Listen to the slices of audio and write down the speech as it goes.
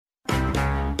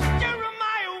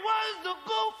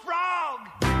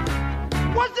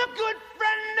was a good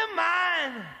friend of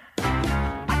mine.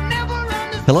 I never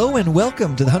understood. Hello and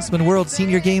welcome to the Huntsman World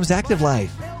Senior Games Active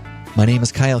Life. My name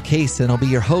is Kyle Case and I'll be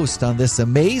your host on this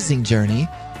amazing journey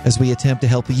as we attempt to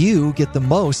help you get the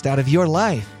most out of your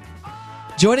life.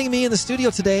 Joining me in the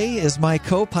studio today is my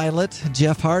co-pilot,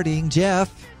 Jeff Harding.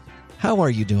 Jeff, how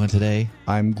are you doing today?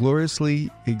 I'm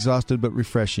gloriously exhausted but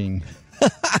refreshing.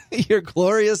 You're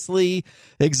gloriously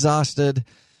exhausted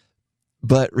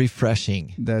but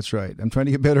refreshing. That's right. I'm trying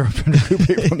to get better. I'm trying to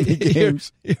recuperate from the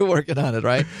games. You're working on it,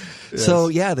 right? Yes. So,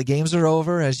 yeah, the games are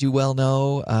over, as you well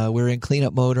know. We're in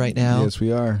cleanup mode right now. Yes,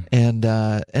 we are. And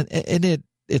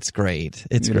it's great.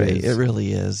 It's great. Is. It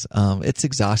really is. It's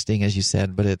exhausting, as you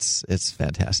said, but it's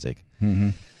fantastic.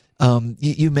 Mm-hmm.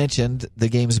 You mentioned the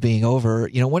games being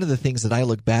over. You know, one of the things that I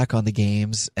look back on the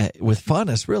games with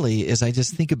fondness, really, is I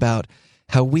just think about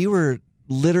how we were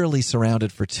literally surrounded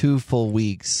for 2 full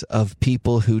weeks of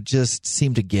people who just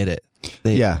seem to get it.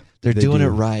 They're doing do. it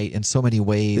right in so many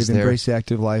ways. They've embraced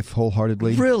active life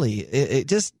wholeheartedly. Really, it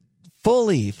just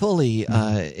fully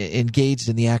engaged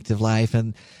in the active life,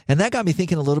 and that got me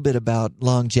thinking a little bit about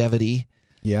longevity.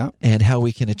 Yeah. And how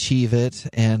we can achieve it.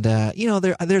 And,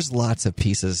 there's lots of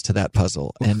pieces to that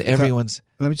puzzle. And everyone's...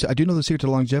 I do know the secret to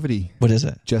longevity. What is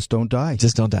it? Just don't die.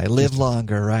 Just don't die. Live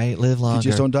longer, right? Live longer. If you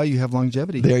just don't die, you have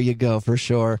longevity. There you go, for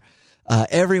sure.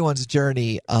 Everyone's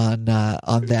journey on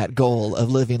that goal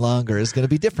of living longer is going to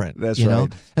be different. That's you know?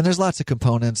 right. And there's lots of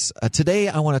components. Today,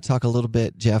 I want to talk a little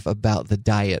bit, Jeff, about the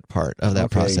diet part of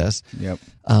that process. Yep.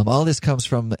 All this comes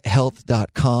from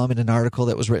health.com in an article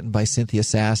that was written by Cynthia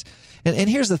Sass. And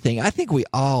here's the thing. I think we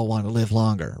all want to live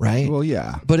longer, right? Well,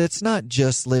 yeah. But it's not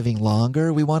just living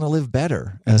longer. We want to live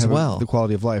better And as have well. the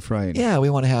quality of life, right. Yeah,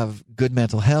 we want to have good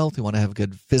mental health. We want to have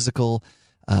good physical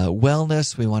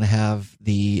wellness. We want to have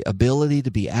the ability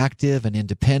to be active and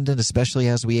independent, especially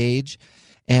as we age.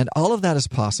 And all of that is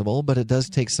possible, but it does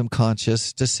take some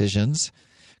conscious decisions.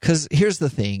 Because here's the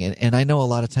thing, and I know a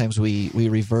lot of times we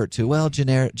revert to, well,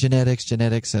 genetics,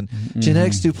 and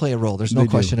genetics do play a role. There's no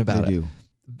question about it.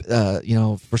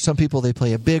 For some people, they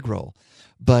play a big role.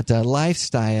 But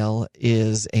lifestyle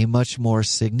is a much more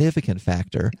significant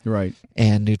factor. Right.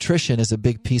 And nutrition is a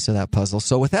big piece of that puzzle.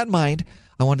 So with that in mind,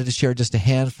 I wanted to share just a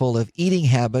handful of eating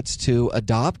habits to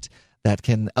adopt that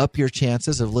can up your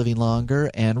chances of living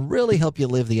longer and really help you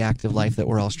live the active life that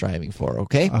we're all striving for,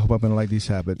 okay? I hope I'm going to like these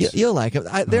habits. You'll like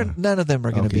it. None of them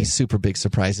are going to be super big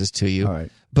surprises to you. All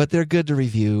right. But they're good to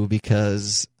review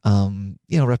because,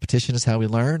 repetition is how we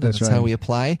learn, and That's it's right. how we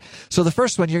apply. So the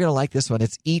first one, you're going to like this one.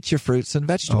 It's eat your fruits and Oh,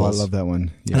 vegetables. I love that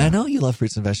one. Yeah. And I know you love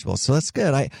fruits and vegetables, so that's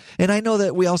good. I know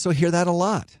that we also hear that a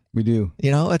lot. We do.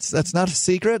 You know, that's not a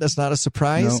secret. That's not a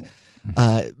surprise.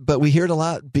 No. But we hear it a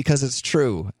lot because it's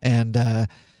true. And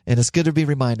it's good to be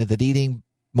reminded that eating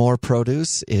more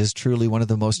produce is truly one of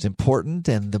the most important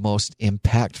and the most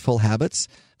impactful habits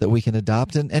that we can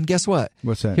adopt. And guess what?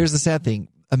 What's that? Here's the sad thing.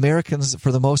 Americans,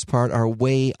 for the most part, are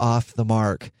way off the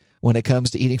mark when it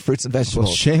comes to eating fruits and vegetables.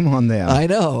 Well, shame on them. I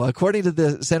know. According to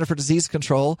the Center for Disease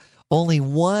Control, only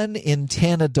 1 in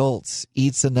 10 adults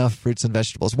eats enough fruits and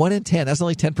vegetables. 1 in 10. That's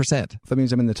only 10%. That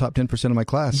means I'm in the top 10% of my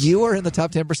class. You are in the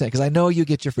top 10% because I know you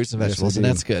get your fruits and vegetables, Yes, I and do.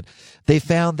 that's good. They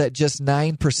found that just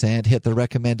 9% hit the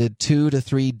recommended 2 to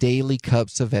 3 daily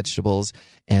cups of vegetables,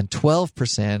 and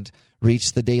 12%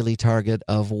 reached the daily target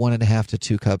of 1.5 to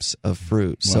 2 cups of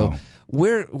fruit. Wow. So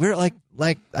we're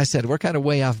like I said, we're kind of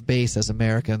way off base as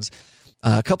Americans.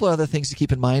 A couple of other things to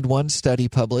keep in mind. One study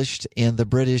published in the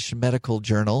British Medical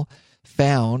Journal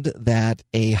found that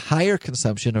a higher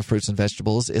consumption of fruits and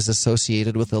vegetables is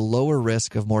associated with a lower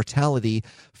risk of mortality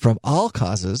from all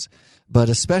causes, but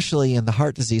especially in the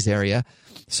heart disease area.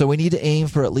 So we need to aim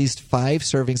for at least 5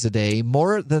 servings a day.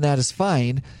 More than that is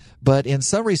fine, but in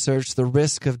some research, the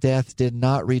risk of death did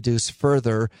not reduce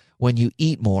further when you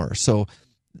eat more. So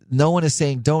no one is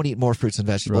saying don't eat more fruits and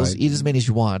vegetables. Right. Eat as many as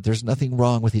you want. There's nothing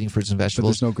wrong with eating fruits and But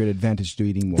vegetables. there's no great advantage to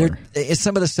eating more.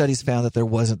 Some of the studies found that there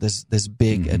wasn't this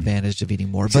big advantage of eating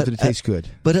more. Except but that it tastes good.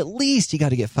 But at least you got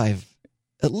to get 5.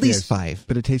 At least Yes, 5.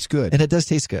 But it tastes good. And it does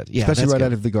taste good. Yeah, Especially that's right good.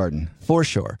 out of the garden. For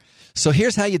sure. So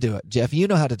here's how you do it. Jeff, you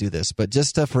know how to do this, but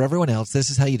just for everyone else, this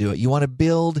is how you do it. You want to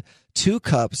build 2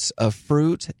 cups of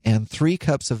fruit and 3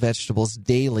 cups of vegetables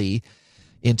daily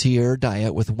into your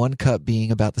diet, with 1 cup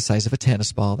being about the size of a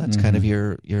tennis ball. That's kind of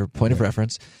your point of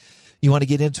reference. You want to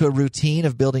get into a routine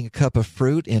of building a cup of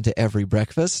fruit into every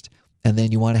breakfast, and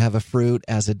then you want to have a fruit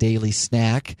as a daily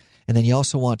snack. And then you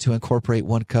also want to incorporate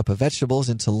 1 cup of vegetables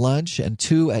into lunch and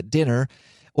 2 at dinner,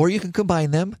 or you can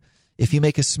combine them. If you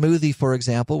make a smoothie, for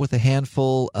example, with a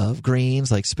handful of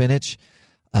greens like spinach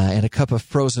and a cup of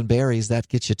frozen berries, that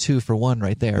gets you 2 for 1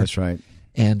 right there. That's right.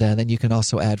 And then you can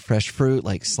also add fresh fruit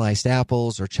like sliced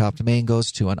apples or chopped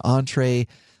mangoes to an entree,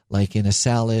 like in a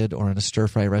salad or in a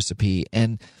stir-fry recipe.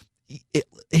 And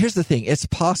here's the thing. It's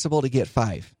possible to get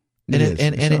 5.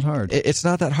 It's not hard. It's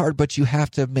not that hard, but you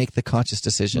have to make the conscious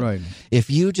decision. Right. If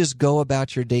you just go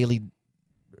about your daily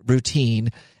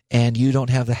routine and you don't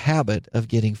have the habit of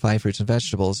getting 5 fruits and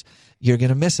vegetables, you're going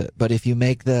to miss it. But if you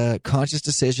make the conscious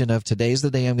decision of today's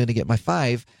the day I'm going to get my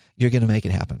 5, you're going to make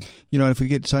it happen. If we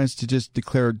get science to just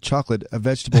declare chocolate a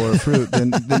vegetable or a fruit, then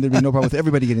there'd be no problem with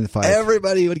everybody getting the 5.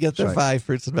 Everybody would get their That's right. 5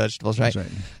 fruits and vegetables, right? That's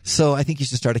right. So I think you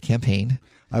should start a campaign.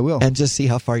 I will. And just see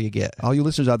how far you get. All you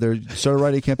listeners out there, start a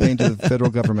writing campaign to the federal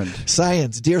government.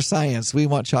 Science, dear science, we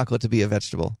want chocolate to be a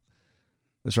vegetable.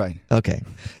 That's right. Okay.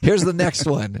 Here's the next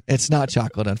one. It's not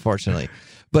chocolate, unfortunately,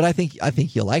 but I think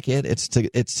you'll like it. It's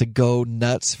to go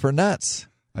nuts for nuts.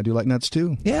 I do like nuts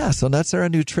too. Yeah. So nuts are a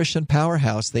nutrition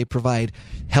powerhouse. They provide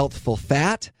healthful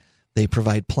fat. They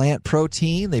provide plant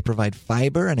protein. They provide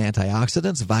fiber and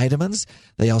antioxidants, vitamins.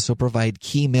 They also provide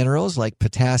key minerals like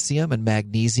potassium and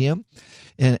magnesium.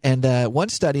 And one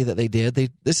study that they did,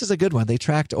 this is a good one. They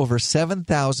tracked over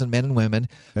 7,000 men and women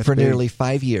for nearly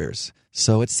 5 years.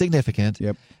 So it's significant.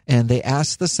 Yep. And they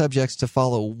asked the subjects to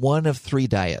follow one of 3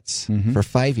 diets for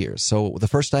 5 years. So the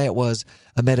first diet was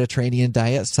a Mediterranean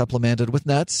diet supplemented with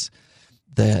nuts.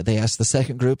 They asked the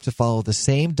second group to follow the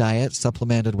same diet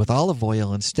supplemented with olive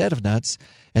oil instead of nuts.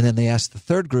 And then they asked the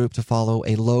third group to follow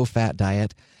a low-fat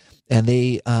diet. And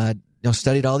they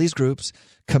studied all these groups.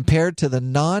 Compared to the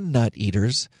non-nut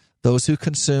eaters, those who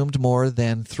consumed more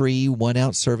than 3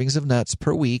 1-ounce servings of nuts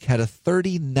per week had a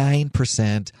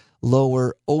 39%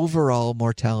 lower overall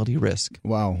mortality risk.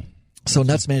 Wow. So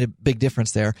nuts made a big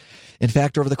difference there. In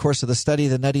fact, over the course of the study,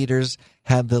 the nut eaters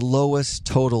had the lowest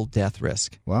total death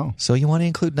risk. Wow. So you want to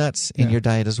include nuts in your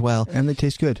diet as well. And they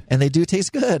taste good. And they do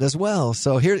taste good as well.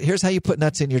 So here's how you put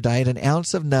nuts in your diet. An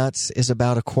ounce of nuts is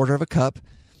about a quarter of a cup,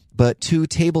 but 2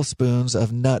 tablespoons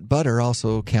of nut butter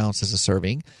also counts as a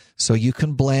serving. So you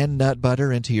can blend nut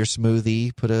butter into your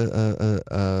smoothie, put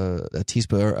a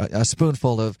teaspoon or a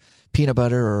spoonful of peanut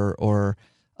butter or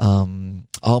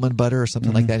almond butter or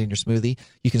something like that in your smoothie.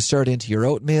 You can stir it into your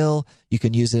oatmeal. You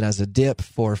can use it as a dip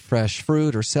for fresh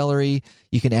fruit or celery.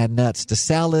 You can add nuts to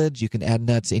salads. You can add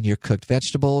nuts in your cooked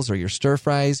vegetables or your stir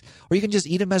fries, or you can just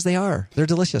eat them as they are. They're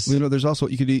delicious. Well, there's also,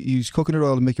 you could use coconut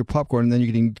oil to make your popcorn, and then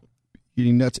you're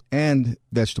eating nuts and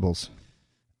vegetables.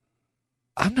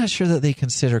 I'm not sure that they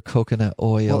consider coconut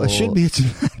oil. Well, it should be.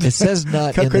 It says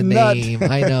nut in the name.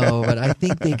 I know, but I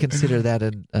think they consider that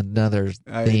another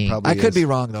thing. I could be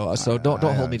wrong, though, so don't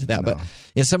hold me to that. No. But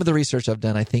in some of the research I've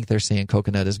done, I think they're saying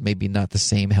coconut is maybe not the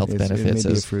same health benefits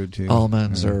as fruit too.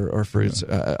 almonds or fruits,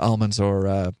 almonds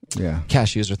or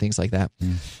cashews or things like that.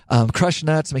 Crushed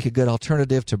nuts make a good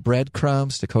alternative to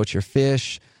breadcrumbs to coat your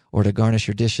fish or to garnish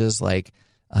your dishes like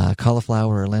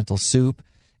cauliflower or lentil soup.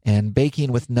 And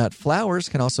baking with nut flours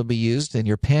can also be used in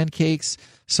your pancakes.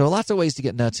 So lots of ways to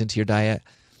get nuts into your diet.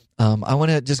 I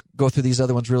want to just go through these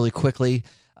other ones really quickly.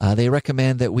 They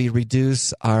recommend that we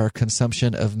reduce our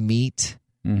consumption of meat.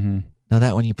 Mm-hmm. Now,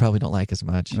 that one you probably don't like as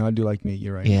much. No, I do like meat.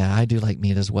 You're right. Yeah, I do like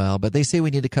meat as well. But they say we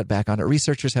need to cut back on it.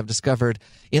 Researchers have discovered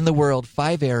in the world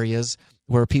 5 areas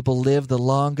where people live the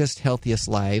longest, healthiest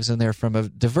lives, and they're from a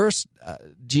diverse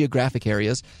geographic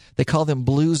areas. They call them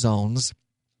blue zones.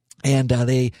 And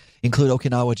they include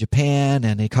Okinawa, Japan,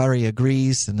 and Ikaria,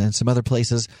 Greece, and then some other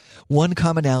places. One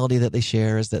commonality that they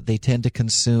share is that they tend to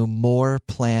consume more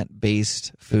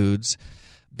plant-based foods.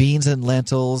 Beans and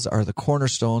lentils are the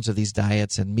cornerstones of these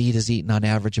diets, and meat is eaten on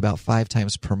average about 5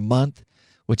 times per month,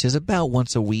 which is about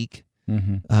once a week,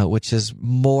 which is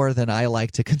more than I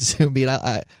like to consume meat.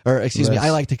 I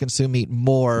like to consume meat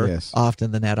more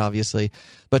often than that, obviously.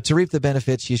 But to reap the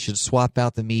benefits, you should swap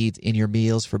out the meat in your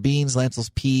meals for beans, lentils,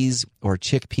 peas, or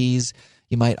chickpeas.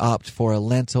 You might opt for a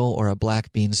lentil or a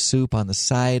black bean soup on the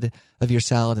side of your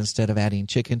salad instead of adding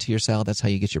chicken to your salad. That's how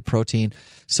you get your protein.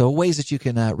 So ways that you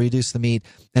can reduce the meat.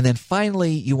 And then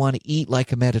finally, you want to eat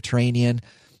like a Mediterranean.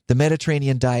 The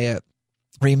Mediterranean diet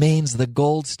remains the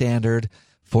gold standard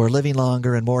for living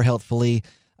longer and more healthfully.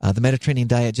 The Mediterranean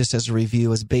diet, just as a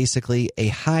review, is basically a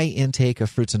high intake of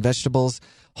fruits and vegetables,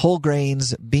 whole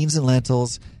grains, beans and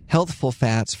lentils, healthful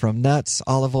fats from nuts,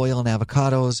 olive oil, and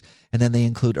avocados, and then they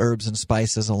include herbs and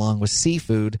spices along with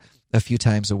seafood a few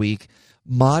times a week.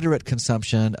 Moderate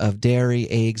consumption of dairy,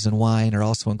 eggs, and wine are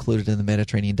also included in the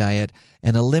Mediterranean diet,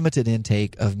 and a limited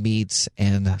intake of meats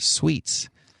and sweets.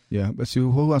 Yeah, but see,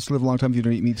 who wants to live a long time if you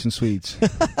don't eat meats and sweets?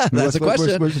 That's a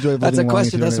question. That's a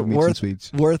question that's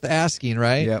worth asking,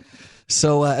 right? Yep.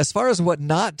 So as far as what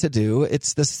not to do,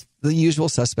 it's the usual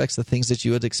suspects, the things that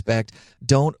you would expect.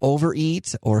 Don't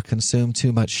overeat or consume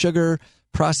too much sugar,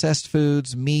 processed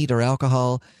foods, meat, or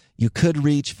alcohol. You could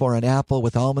reach for an apple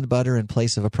with almond butter in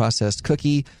place of a processed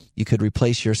cookie. You could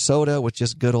replace your soda with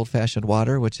just good old-fashioned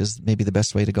water, which is maybe the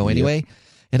best way to go anyway.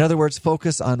 In other words,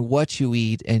 focus on what you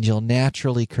eat, and you'll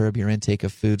naturally curb your intake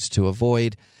of foods to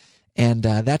avoid. And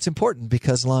that's important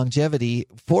because longevity,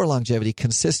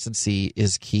 consistency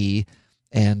is key.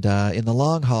 And in the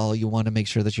long haul, you want to make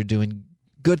sure that you're doing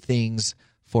good things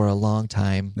for a long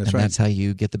time. That's how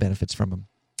you get the benefits from them.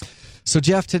 So,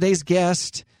 Jeff, today's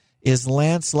guest is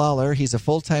Lance Lawler. He's a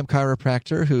full-time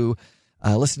chiropractor who,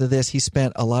 listen to this, he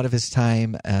spent a lot of his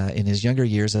time in his younger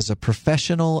years as a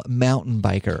professional mountain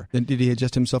biker. And did he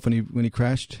adjust himself when he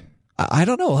crashed? I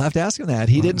don't know. We'll have to ask him that.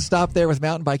 He didn't stop there with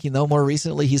mountain biking, though. More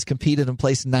recently, he's competed and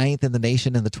placed 9th in the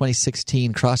nation in the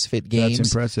 2016 CrossFit Games. That's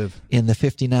impressive. In the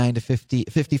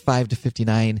 55 to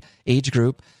 59 age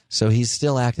group. So he's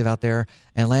still active out there.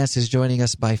 And Lance is joining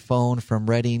us by phone from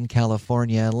Redding,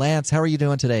 California. Lance, how are you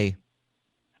doing today?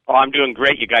 Oh, I'm doing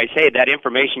great, you guys. Hey, that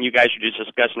information you guys were just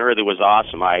discussing earlier was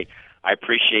awesome. I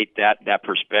appreciate that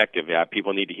perspective. Yeah,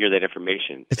 people need to hear that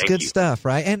information. It's good stuff,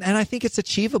 right? And I think it's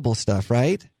achievable stuff,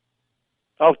 right?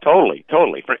 Oh, totally.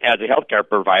 As a healthcare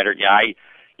provider, yeah,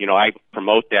 I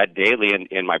promote that daily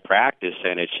in my practice,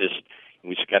 and it's just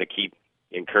we just got to keep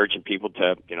encouraging people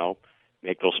to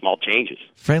make those small changes.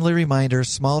 Friendly reminder: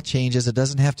 small changes. It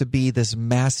doesn't have to be this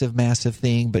massive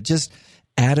thing, but just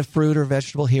add a fruit or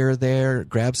vegetable here or there.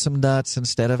 Grab some nuts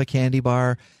instead of a candy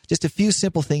bar. Just a few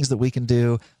simple things that we can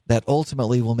do that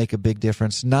ultimately will make a big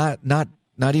difference.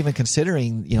 Not even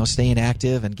considering, staying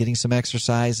active and getting some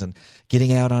exercise and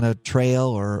getting out on a trail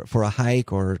or for a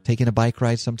hike or taking a bike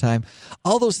ride sometime.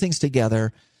 All those things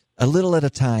together, a little at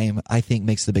a time, I think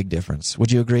makes the big difference.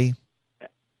 Would you agree?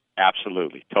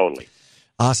 Absolutely. Totally.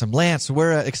 Awesome. Lance,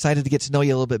 we're excited to get to know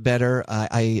you a little bit better.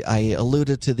 I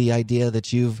alluded to the idea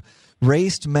that you've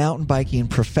raced mountain biking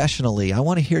professionally. I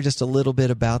want to hear just a little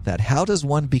bit about that. How does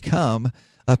one become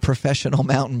a professional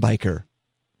mountain biker?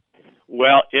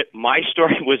 Well, my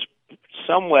story was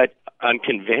somewhat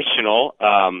unconventional.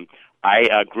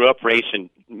 I grew up racing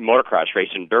motocross,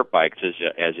 racing dirt bikes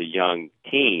as a young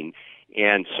teen,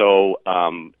 and so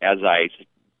as I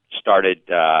started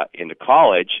into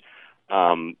college,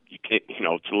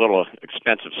 it's a little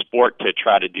expensive sport to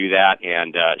try to do that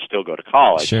and still go to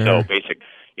college. Sure. So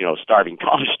starving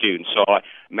college students. So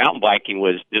mountain biking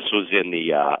was in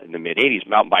the mid '80s.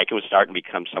 Mountain biking was starting to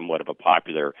become somewhat of a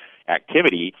popular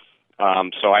activity.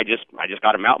 So I just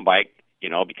got a mountain bike,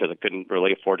 because I couldn't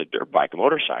really afford a dirt bike, a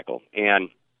motorcycle, and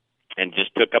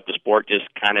just took up the sport just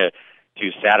kind of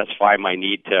to satisfy my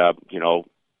need to,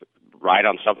 ride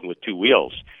on something with two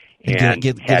wheels. And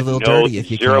get had a little no dirty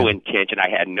if you zero can. intention. I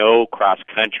had no cross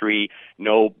country,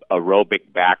 no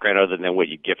aerobic background other than what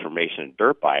you get from racing a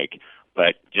dirt bike,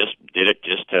 but just did it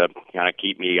just to kind of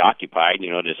keep me occupied,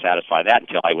 to satisfy that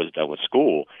until I was done with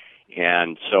school.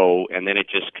 And then it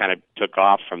just kind of took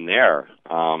off from there.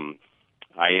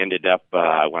 I ended up,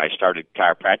 when I started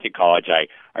chiropractic college,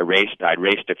 I'd raced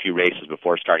a few races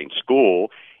before starting school.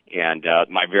 And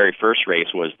my very first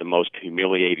race was the most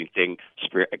humiliating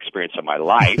experience of my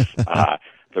life.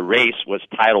 The race was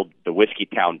titled the Whiskey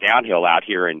Town Downhill out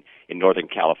here in Northern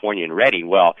California in Redding.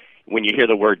 Well, when you hear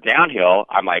the word downhill,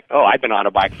 I'm like, oh, I've been on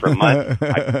a bike for a month.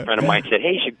 A friend of mine said,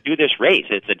 hey, you should do this race.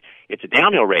 It's a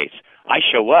downhill race. I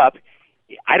show up.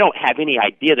 I don't have any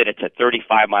idea that it's a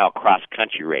 35-mile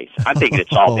cross-country race. I'm thinking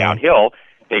it's all downhill.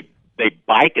 They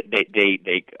bike.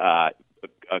 They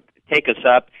take us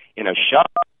up in a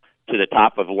shuttle to the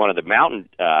top of one of the mountain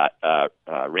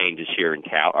ranges here in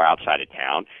town or outside of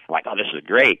town. I'm like, oh, this is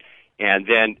great. And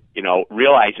then,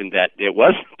 realizing that it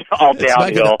wasn't all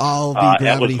downhill,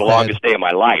 that was the longest day of my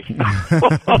life.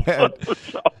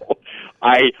 So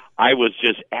I was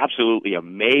just absolutely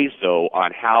amazed, though,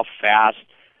 on how fast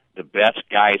the best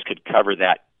guys could cover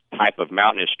that type of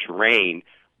mountainous terrain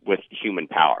with human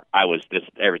power. I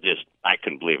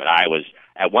couldn't believe it.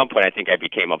 At one point, I think I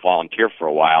became a volunteer for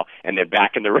a while, and then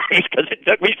back in the race because it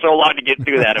took me so long to get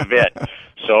through that event.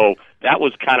 So that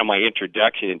was kind of my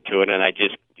introduction into it, and I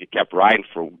just kept riding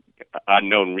for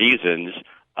unknown reasons,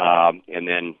 and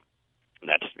then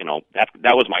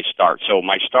that was my start. So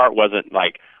my start wasn't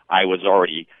like I was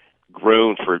already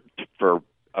groomed for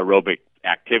aerobic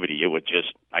activity. It was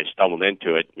just I stumbled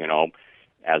into it,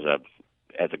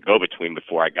 as a go-between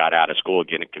before I got out of school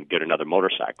again and could get another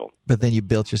motorcycle. But then you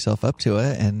built yourself up to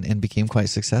it and became quite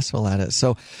successful at it.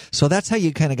 So that's how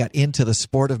you kind of got into the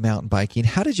sport of mountain biking.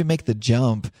 How did you make the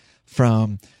jump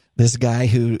from this guy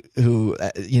who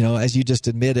as you just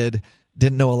admitted,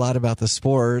 didn't know a lot about the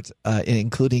sport,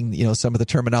 including, some of the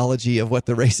terminology of what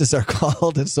the races are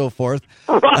called and so forth,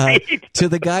 Right. to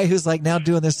the guy who's like now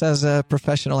doing this as a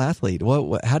professional athlete.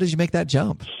 How did you make that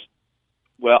jump?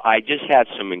 Well, I just had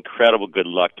some incredible good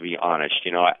luck, to be honest.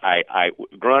 I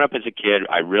growing up as a kid,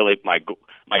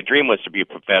 my dream was to be a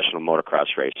professional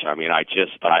motocross racer. I mean, I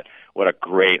just thought,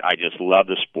 I just love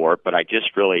the sport, but I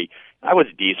was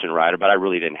a decent rider, but I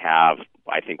really didn't have,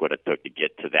 I think, what it took to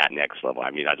get to that next level. I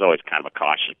mean, I was always kind of a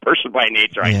cautious person by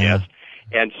nature, I guess.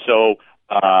 And so,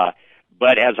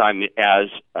 but as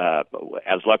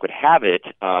luck would have it,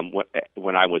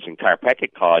 when I was in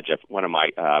chiropractic college, one of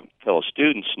my fellow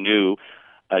students knew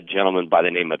a gentleman by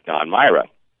the name of Don Myra.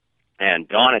 And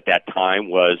Don at that time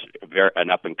was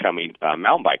an up-and-coming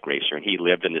mountain bike racer, and he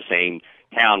lived in the same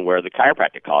town where the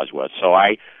chiropractic college was. So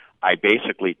I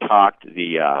basically talked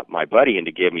my buddy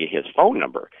into giving me his phone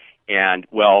number. And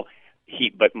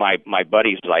but my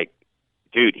buddy's like,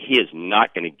 dude, he's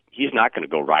not going to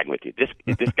go riding with you.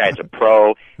 This guy's a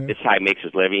pro. This is how he makes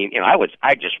his living.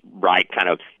 I just ride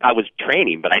I was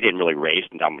training, but I didn't really race,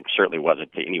 and I certainly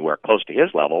wasn't anywhere close to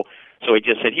his level. So he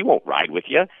just said, he won't ride with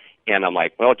you. And I'm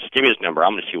like, well, just give me his number.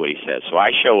 I'm going to see what he says. So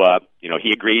I show up,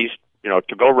 he agrees,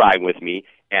 to go ride with me,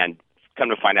 and come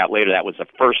to find out later that was the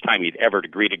first time he'd ever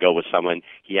agreed to go with someone.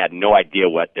 He had no idea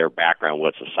what their background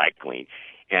was of cycling.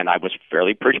 And I was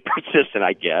pretty persistent,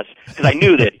 I guess, because I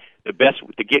knew that the best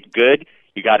to get good,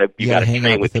 you got to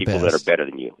train with people that are better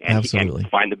than you, and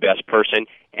find the best person.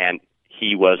 And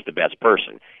he was the best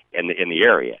person in the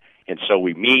area. And so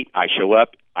we meet. I show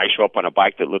up on a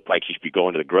bike that looked like he should be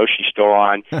going to the grocery store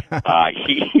on.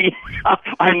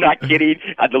 I'm not kidding.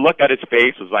 The look on his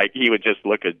face was like he would just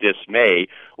look at dismay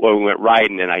when we went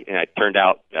riding, and it turned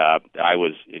out I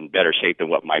was in better shape than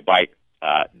what my bike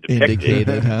depicted.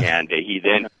 Indicated, huh? And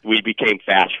we became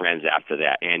fast friends after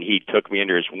that. And he took me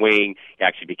under his wing. He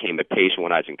actually became a patient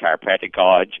when I was in chiropractic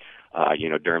college,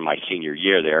 during my senior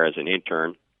year there as an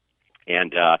intern.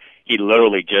 And he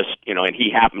literally just, and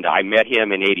I met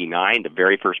him in 89, the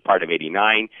very first part of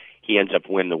 89. He ends up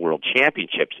winning the world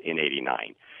championships in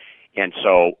 89. And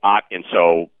so,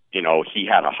 he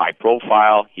had a high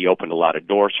profile. He opened a lot of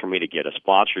doors for me to get a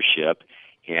sponsorship.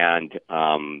 And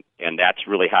that's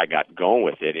really how I got going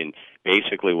with it. And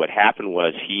basically what happened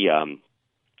was he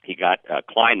got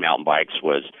Klein Mountain Bikes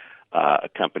was a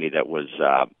company that was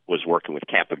working with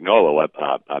Campagnolo,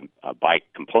 a bike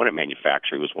component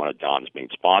manufacturer. He was one of Don's main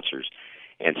sponsors,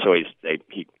 and so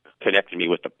he connected me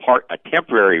with a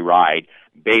temporary ride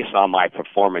based on my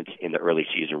performance in the early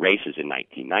season races in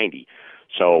 1990.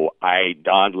 So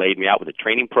Don laid me out with a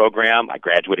training program. I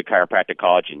graduated chiropractic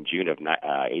college in June of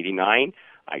 89.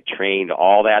 I trained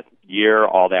all that year,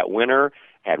 all that winter,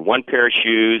 had one pair of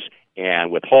shoes,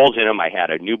 and with holes in them, I had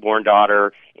a newborn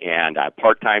daughter and a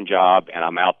part-time job, and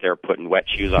I'm out there putting wet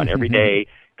shoes on every day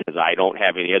because I don't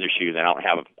have any other shoes. I don't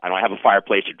have a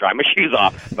fireplace to dry my shoes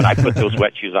off, but I put those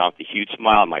wet shoes on with a huge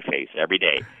smile on my face every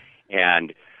day.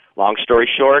 And long story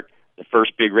short, the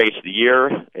first big race of the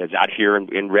year is out here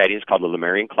in Reading. It's called the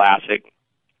Lemurian Classic.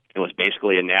 It was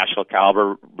basically a national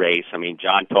caliber race. I mean,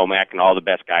 John Tomac and all the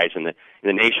best guys in the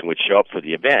nation would show up for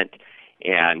the event.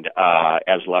 And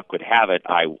as luck would have it,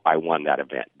 I won that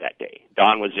event that day.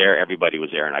 Don was there, everybody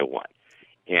was there, and I won.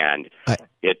 And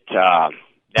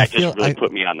that just really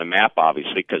put me on the map,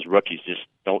 obviously, because rookies just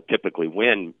don't typically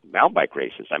win mountain bike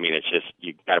races. I mean, it's just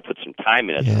you got to put some time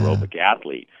in as an aerobic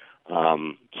athlete.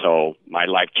 So my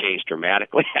life changed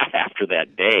dramatically after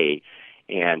that day.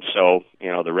 And so,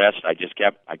 the rest, I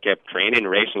kept training and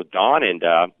racing with Don, and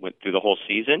went through the whole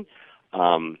season.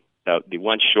 The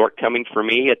one shortcoming for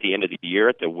me at the end of the year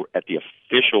at the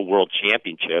official World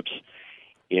Championships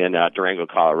in Durango,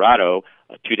 Colorado,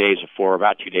 about 2 days,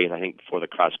 I think, before the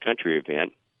cross country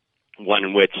event, one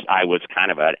in which I was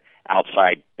kind of an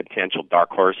outside potential dark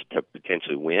horse to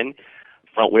potentially win.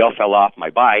 Front wheel fell off my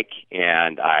bike,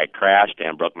 and I crashed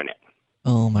and broke my neck.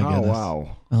 Oh my goodness! Oh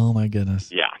wow! Oh my goodness!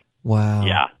 Yeah. Wow.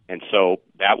 Yeah, and so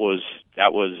that was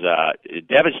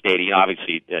devastating.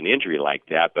 Obviously, an injury like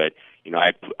that, but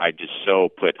I just so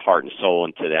put heart and soul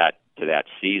into that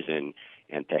season,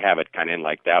 and to have it kind of end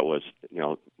like that was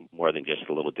more than just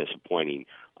a little disappointing.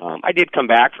 I did come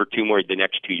back for the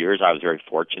next 2 years. I was very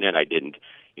fortunate. I didn't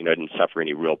suffer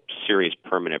any real serious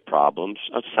permanent problems.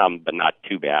 Some, but not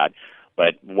too bad.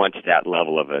 But once that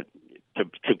level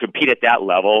to compete at that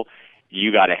level,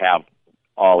 you got to have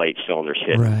all 8 cylinders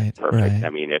hit perfect. Right. I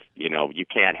mean, if you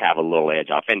can't have a little edge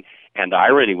off. And the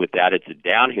irony with that is the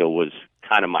downhill was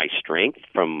kind of my strength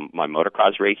from my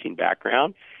motocross racing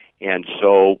background. And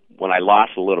so when I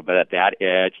lost a little bit at that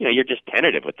edge, you're just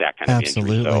tentative with that kind of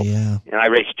Absolutely, injury. So, yeah. And I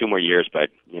raced 2 more years, but,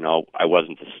 I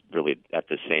wasn't really at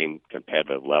the same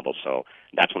competitive level. So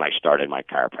that's when I started my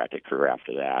chiropractic career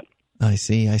after that. I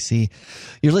see.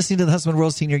 You're listening to the Husband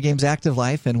World Senior Games Active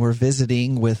Life, and we're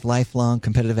visiting with lifelong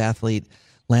competitive athlete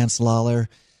Lance Lawler,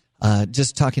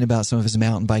 just talking about some of his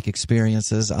mountain bike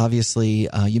experiences. Obviously,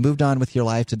 you moved on with your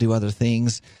life to do other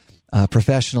things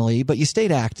professionally, but you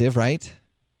stayed active, right?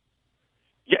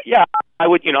 Yeah. I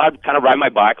would, I'd kind of ride my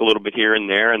bike a little bit here and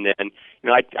there, and then,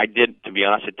 I did, to be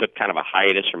honest, it took kind of a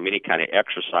hiatus from any kind of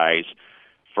exercise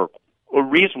for a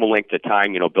reasonable length of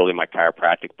time, building my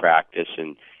chiropractic practice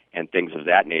and things of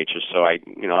that nature. So I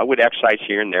would exercise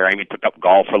here and there. I took up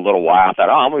golf for a little while. I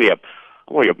thought,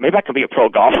 maybe I could be a pro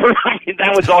golfer.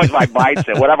 That was always my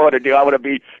mindset. Whatever I want to do, I want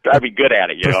to try to be good at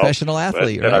it. Professional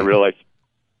athlete, but right? I realized.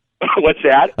 What's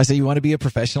that? I say you want to be a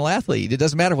professional athlete. It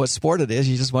doesn't matter what sport it is.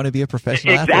 You just want to be a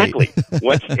professional athlete. Exactly.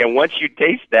 Once you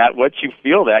taste that, once you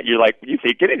feel that, you're like, you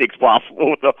think anything's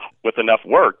possible with enough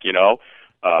work,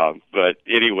 But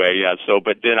anyway, yeah. So,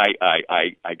 but then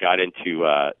I got into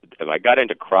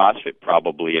CrossFit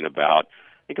probably in about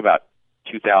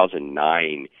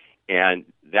 2009, and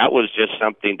that was just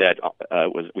something that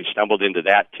we stumbled into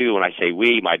that too. When I say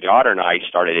we, my daughter and I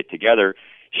started it together.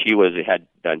 She had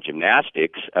done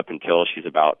gymnastics up until she's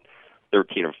about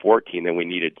 13 or 14. Then we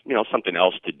needed, something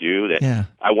else to do.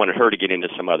 I wanted her to get into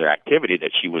some other activity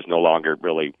that she was no longer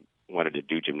really wanted to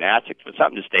do gymnastics, but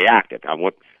something to stay active.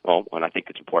 And I think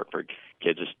it's important for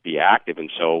kids to be active. And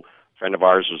so a friend of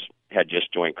ours had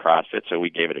just joined CrossFit, so we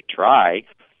gave it a try.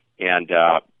 And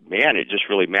man, it just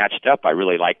really matched up. I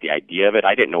really liked the idea of it.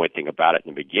 I didn't know anything about it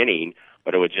in the beginning,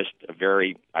 but it was just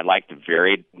I liked the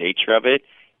varied nature of it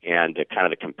and kind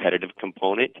of the competitive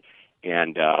component.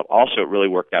 And also it really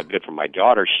worked out good for my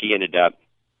daughter. She ended up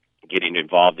getting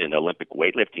involved in the Olympic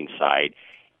weightlifting side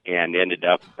and ended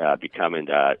up becoming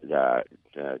the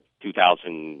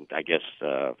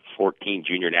 2014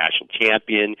 junior national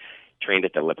champion, trained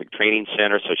at the Olympic Training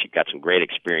Center, so she got some great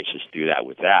experiences to do that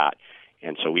with that.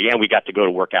 And so we got to go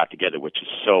to work out together, which is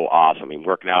so awesome.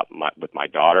 Working out with my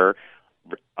daughter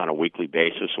on a weekly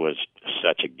basis was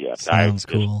such a gift. Sounds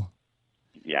cool.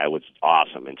 Yeah, it was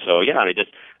awesome. And so, and I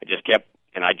just kept,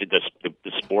 and I did this,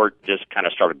 the sport just kind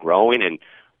of started growing, and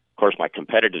of course my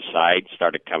competitive side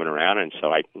started coming around, and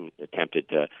so I attempted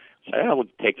to say, I would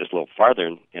take this a little farther,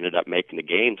 and ended up making the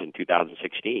games in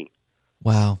 2016.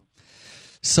 Wow.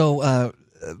 So,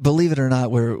 believe it or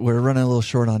not, we're running a little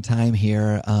short on time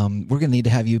here. We're going to need to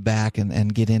have you back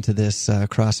and get into this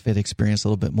CrossFit experience a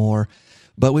little bit more.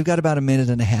 But we've got about a minute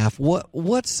and a half.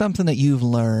 What's something that you've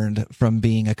learned from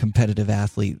being a competitive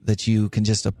athlete that you can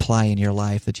just apply in your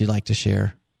life that you'd like to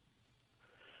share?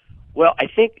 Well, I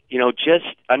think, just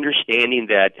understanding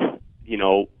that,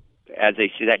 as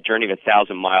they say, that journey of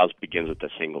 1,000 miles begins with a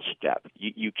single step.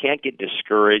 You can't get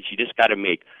discouraged. You just got to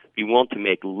be willing to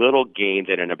make little gains.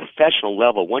 And at a professional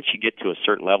level, once you get to a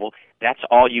certain level, that's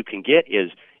all you can get is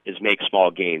make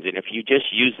small gains. And if you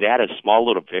just use that as small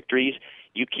little victories,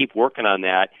 you keep working on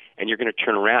that, and you're going to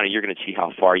turn around and you're going to see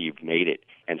how far you've made it.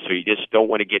 And so you just don't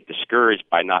want to get discouraged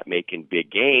by not making big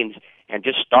gains, and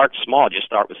just start small. Just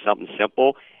start with something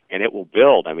simple, and it will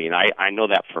build. I know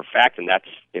that for a fact, and that's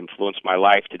influenced my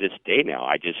life to this day now.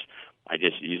 I just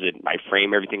use it. I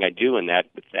frame everything I do in that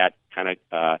with that kind of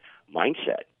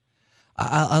mindset.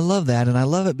 I love that, and I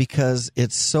love it because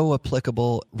it's so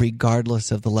applicable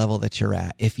regardless of the level that you're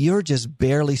at. If you're just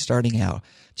barely starting out,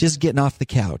 just getting off the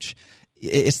couch,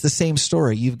 it's the same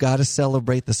story. You've got to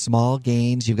celebrate the small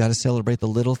gains. You've got to celebrate the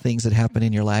little things that happen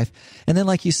in your life. And then,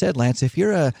 like you said, Lance, if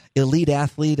you're a elite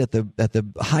athlete at the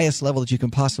highest level that you can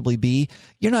possibly be,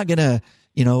 you're not going to,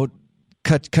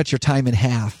 cut your time in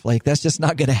half. Like, that's just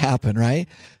not going to happen, right?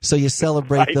 So you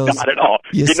celebrate those. Not at all.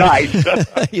 Good night.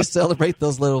 You celebrate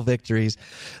those little victories.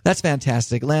 That's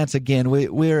fantastic. Lance, again,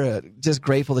 we're just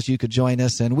grateful that you could join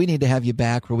us, and we need to have you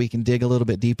back where we can dig a little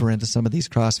bit deeper into some of these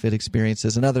CrossFit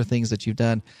experiences and other things that you've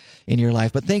done in your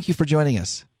life. But thank you for joining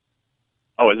us.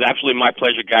 Oh, it was absolutely my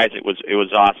pleasure, guys. It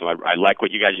was awesome. I like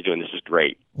what you guys are doing. This is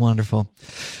great. Wonderful.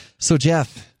 So,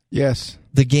 Jeff. Yes.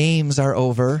 The games are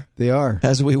over. They are.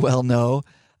 As we well know.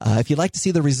 If you'd like to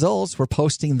see the results, we're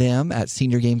posting them at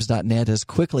seniorgames.net as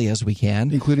quickly as we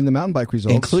can. Including the mountain bike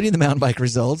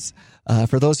results.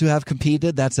 For those who have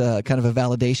competed, that's a kind of a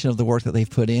validation of the work that they've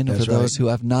put in. And for those who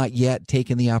have not yet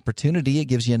taken the opportunity, it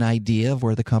gives you an idea of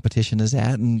where the competition is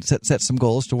at and set some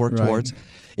goals to work towards.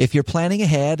 If you're planning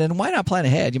ahead, and why not plan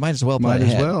ahead? You might as well plan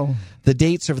ahead. The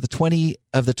dates of the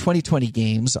 2020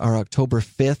 games are October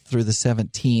 5th through the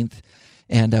 17th.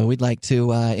 And we'd like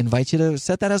to invite you to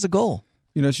set that as a goal.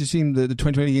 You know, it should seem the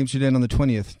 2020 games should end on the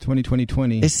 20th,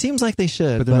 2020. It seems like they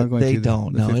should, But they're not going they to.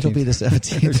 don't. The No, it'll be the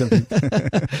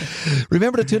 17th.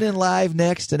 Remember to tune in live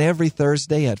next and every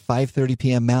Thursday at 5:30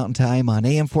 p.m. Mountain Time on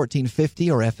AM 1450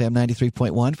 or FM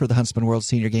 93.1 for the Huntsman World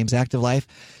Senior Games Active Life.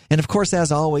 And, of course,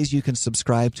 as always, you can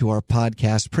subscribe to our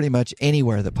podcast pretty much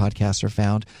anywhere that podcasts are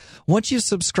found. Once you've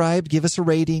subscribed, give us a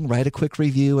rating, write a quick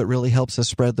review. It really helps us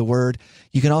spread the word.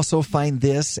 You can also find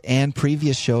this and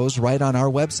previous shows right on our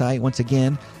website. Once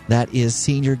again, that is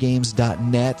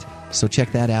seniorgames.net. So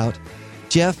check that out.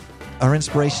 Jeff, our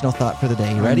inspirational thought for the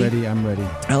day. You ready? I'm ready.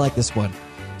 I like this one.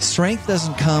 Strength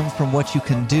doesn't come from what you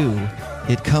can do.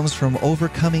 It comes from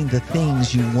overcoming the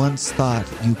things you once thought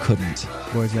you couldn't.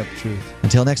 Boy, is that the truth.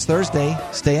 Until next Thursday,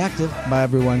 stay active. Bye,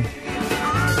 everyone.